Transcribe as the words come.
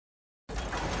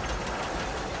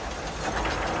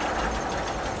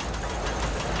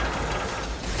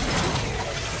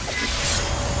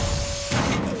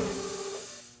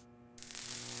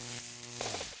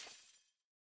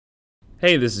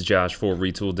Hey, this is Josh for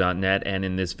Retooled.net, and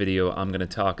in this video I'm going to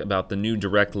talk about the new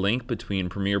direct link between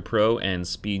Premiere Pro and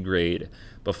SpeedGrade.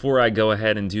 Before I go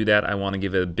ahead and do that, I want to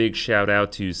give a big shout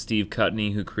out to Steve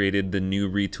Cutney, who created the new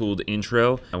Retooled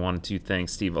intro. I wanted to thank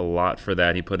Steve a lot for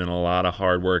that. He put in a lot of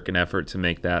hard work and effort to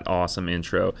make that awesome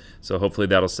intro. So hopefully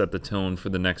that'll set the tone for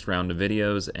the next round of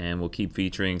videos, and we'll keep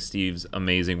featuring Steve's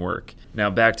amazing work. Now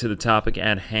back to the topic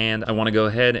at hand. I want to go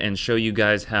ahead and show you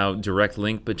guys how direct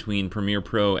link between Premiere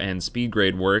Pro and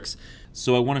SpeedGrade works.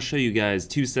 So I want to show you guys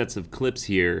two sets of clips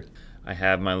here. I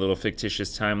have my little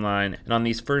fictitious timeline, and on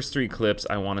these first three clips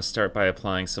I want to start by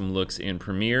applying some looks in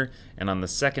Premiere, and on the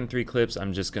second three clips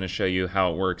I'm just going to show you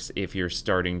how it works if you're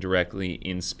starting directly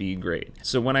in SpeedGrade.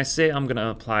 So when I say I'm going to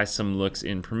apply some looks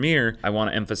in Premiere, I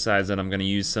want to emphasize that I'm going to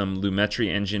use some Lumetri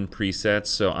engine presets.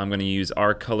 So I'm going to use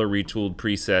our color retooled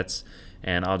presets,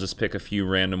 and I'll just pick a few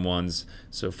random ones.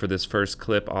 So for this first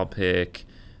clip I'll pick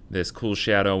this cool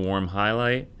shadow warm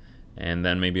highlight, and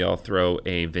then maybe I'll throw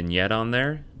a vignette on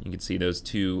there. You can see those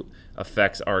two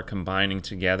effects are combining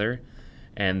together.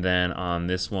 And then on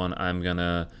this one I'm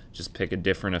gonna just pick a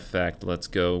different effect. Let's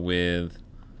go with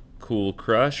cool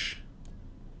crush.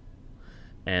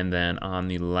 And then on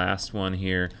the last one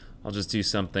here I'll just do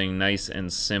something nice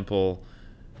and simple,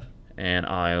 and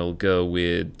I'll go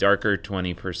with darker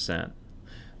 20%.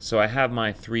 So I have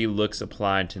my three looks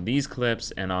applied to these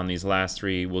clips, and on these last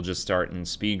three we'll just start in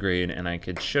SpeedGrade, and I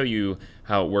could show you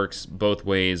how it works both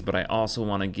ways, but I also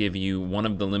want to give you one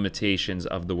of the limitations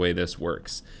of the way this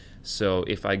works. So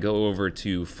if I go over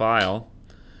to File,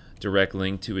 Direct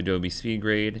Link to Adobe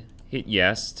SpeedGrade, hit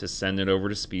Yes to send it over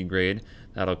to SpeedGrade.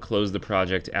 That'll close the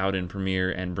project out in Premiere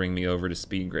and bring me over to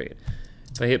SpeedGrade.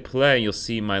 If I hit play, you'll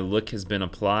see my look has been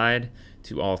applied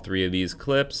to all three of these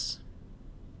clips,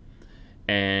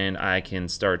 and I can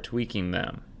start tweaking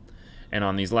them. And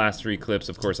on these last three clips,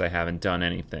 of course, I haven't done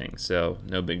anything, so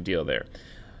no big deal there.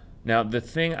 Now the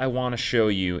thing I want to show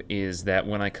you is that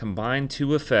when I combine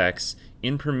two effects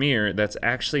in Premiere, that's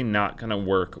actually not going to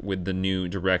work with the new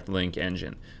direct link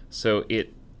engine. So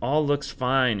it all looks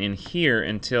fine in here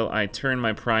until I turn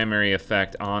my primary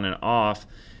effect on and off,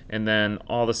 and then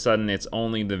all of a sudden it's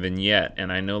only the vignette and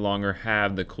I no longer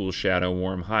have the cool shadow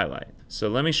warm highlight. So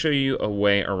let me show you a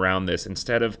way around this.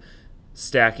 Instead of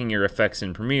stacking your effects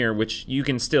in Premiere, which you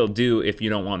can still do if you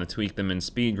don't want to tweak them in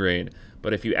SpeedGrade,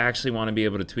 but if you actually want to be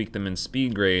able to tweak them in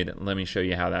SpeedGrade, let me show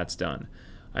you how that's done.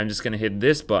 I'm just going to hit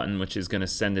this button, which is going to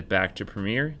send it back to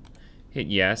Premiere, hit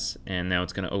yes, and now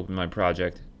it's going to open my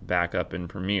project back up in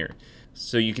Premiere.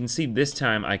 So you can see this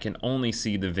time I can only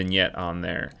see the vignette on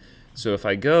there. So if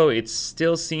I go, it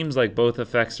still seems like both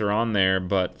effects are on there,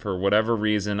 but for whatever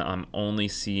reason I'm only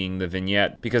seeing the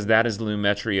vignette because that is the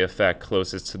Lumetri effect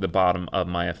closest to the bottom of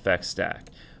my effect stack.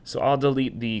 So I'll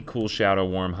delete the cool shadow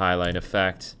warm highlight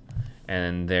effect,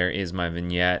 and there is my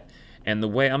vignette. And the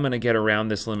way I'm going to get around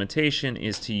this limitation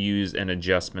is to use an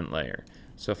adjustment layer.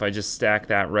 So if I just stack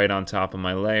that right on top of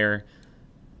my layer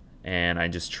and I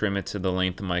just trim it to the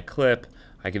length of my clip,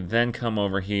 I could then come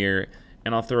over here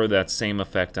and I'll throw that same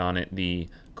effect on it, the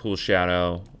cool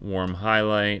shadow warm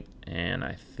highlight, and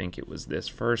I think it was this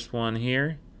first one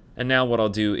here. And now what I'll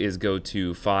do is go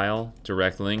to File,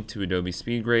 Direct Link to Adobe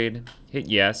SpeedGrade, hit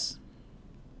yes,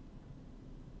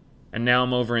 and now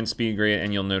I'm over in SpeedGrade,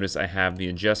 and you'll notice I have the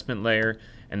adjustment layer,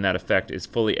 and that effect is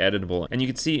fully editable. And you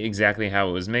can see exactly how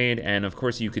it was made, and of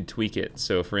course you could tweak it.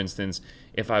 So for instance,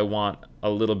 if I want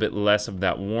a little bit less of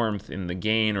that warmth in the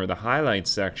gain or the highlight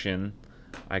section,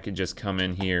 I could just come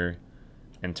in here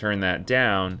and turn that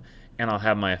down, and I'll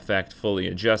have my effect fully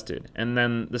adjusted. And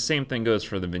then the same thing goes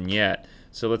for the vignette.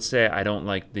 So let's say I don't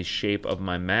like the shape of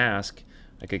my mask.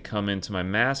 I could come into my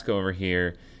mask over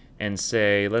here and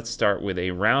say, let's start with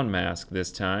a round mask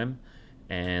this time,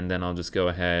 and then I'll just go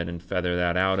ahead and feather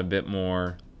that out a bit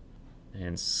more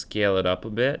and scale it up a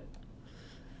bit.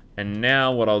 And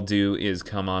now what I'll do is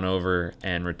come on over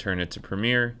and return it to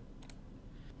Premiere.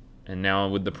 And now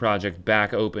with the project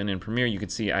back open in Premiere, you can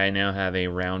see I now have a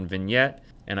round vignette,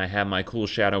 and I have my cool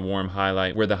shadow warm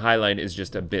highlight where the highlight is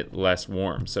just a bit less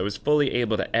warm. So it's fully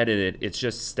able to edit it. It's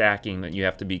just stacking that you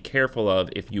have to be careful of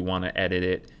if you want to edit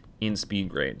it in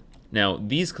SpeedGrade. Now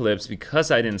these clips, because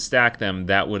I didn't stack them,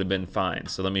 that would have been fine.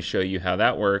 So let me show you how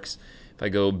that works. If I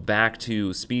go back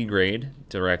to SpeedGrade,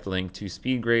 direct link to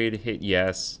SpeedGrade, hit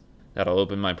yes, that'll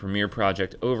open my Premiere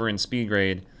project over in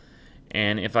SpeedGrade.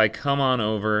 And if I come on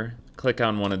over, click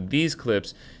on one of these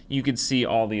clips, you can see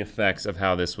all the effects of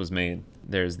how this was made.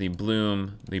 There's the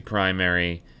bloom, the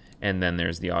primary, and then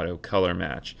there's the auto color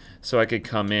match. So I could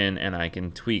come in and I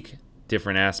can tweak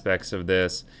different aspects of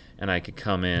this, and I could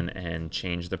come in and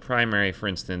change the primary. For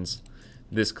instance,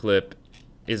 this clip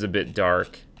is a bit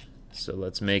dark. So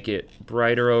let's make it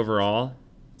brighter overall.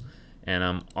 And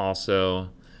I'm also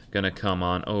going to come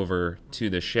on over to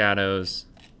the shadows.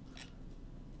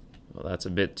 Well, that's a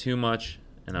bit too much,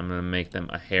 and I'm going to make them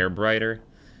a hair brighter.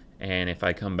 And if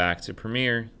I come back to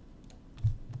Premiere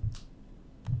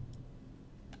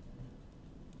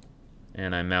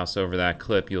and I mouse over that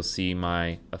clip, you'll see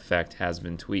my effect has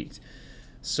been tweaked.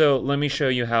 So let me show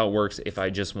you how it works if I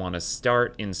just want to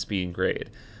start in SpeedGrade.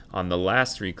 On the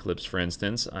last 3 clips, for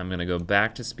instance, I'm going to go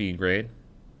back to SpeedGrade.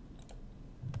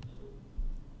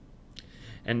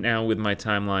 And now with my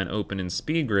timeline open in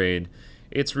SpeedGrade,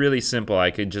 it's really simple. I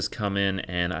could just come in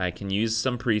and I can use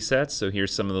some presets. So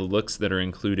here's some of the looks that are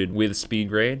included with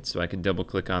SpeedGrade. So I could double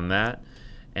click on that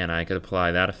and I could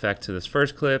apply that effect to this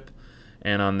first clip.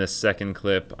 And on this second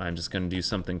clip, I'm just going to do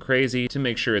something crazy to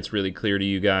make sure it's really clear to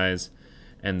you guys.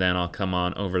 And then I'll come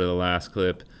on over to the last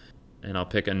clip and I'll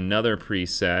pick another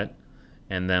preset,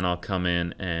 and then I'll come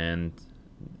in and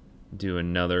do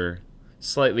another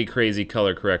slightly crazy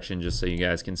color correction just so you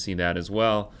guys can see that as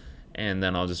well. And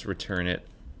then I'll just return it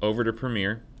over to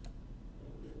Premiere.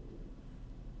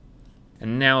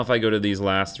 And now if I go to these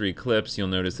last 3 clips, you'll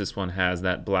notice this one has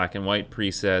that black and white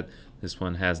preset, this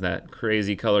one has that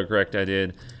crazy color correct I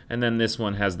did, and then this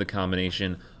one has the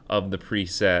combination of the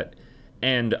preset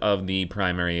and of the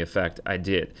primary effect I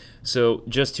did. So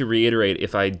just to reiterate,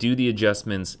 if I do the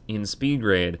adjustments in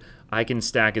SpeedGrade, I can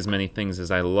stack as many things as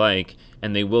I like,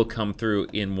 and they will come through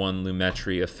in one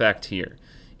Lumetri effect here.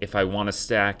 If I want to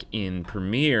stack in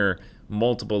Premiere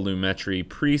multiple Lumetri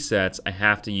presets, I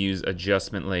have to use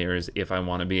adjustment layers if I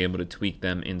want to be able to tweak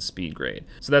them in SpeedGrade.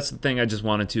 So that's the thing I just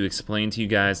wanted to explain to you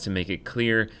guys to make it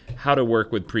clear how to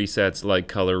work with presets like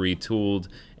Color Retooled.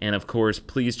 And of course,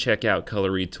 please check out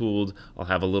Color Retooled. I'll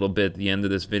have a little bit at the end of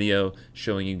this video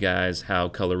showing you guys how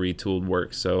Color Retooled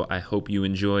works. So I hope you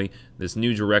enjoy this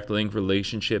new direct link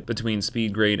relationship between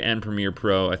SpeedGrade and Premiere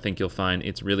Pro. I think you'll find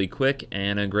it's really quick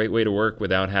and a great way to work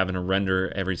without having to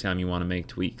render every time you want to make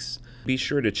tweaks. Be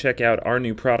sure to check out our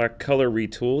new product, Color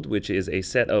Retooled, which is a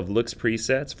set of looks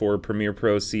presets for Premiere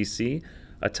Pro CC.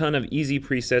 A ton of easy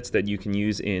presets that you can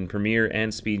use in Premiere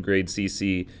and SpeedGrade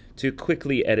CC to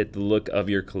quickly edit the look of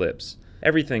your clips.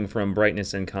 Everything from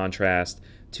brightness and contrast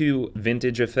to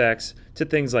vintage effects to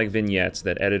things like vignettes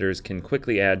that editors can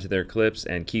quickly add to their clips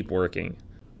and keep working.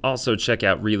 Also check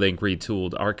out Relink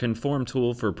Retooled, our conform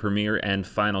tool for Premiere and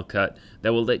Final Cut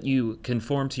that will let you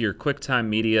conform to your QuickTime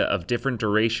media of different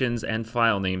durations and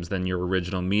file names than your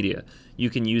original media.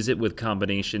 You can use it with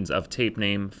combinations of tape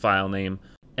name, file name,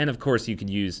 and of course you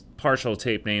could use partial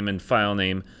tape name and file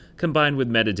name combined with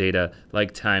metadata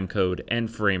like timecode and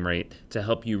frame rate to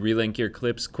help you relink your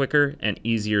clips quicker and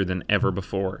easier than ever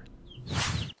before.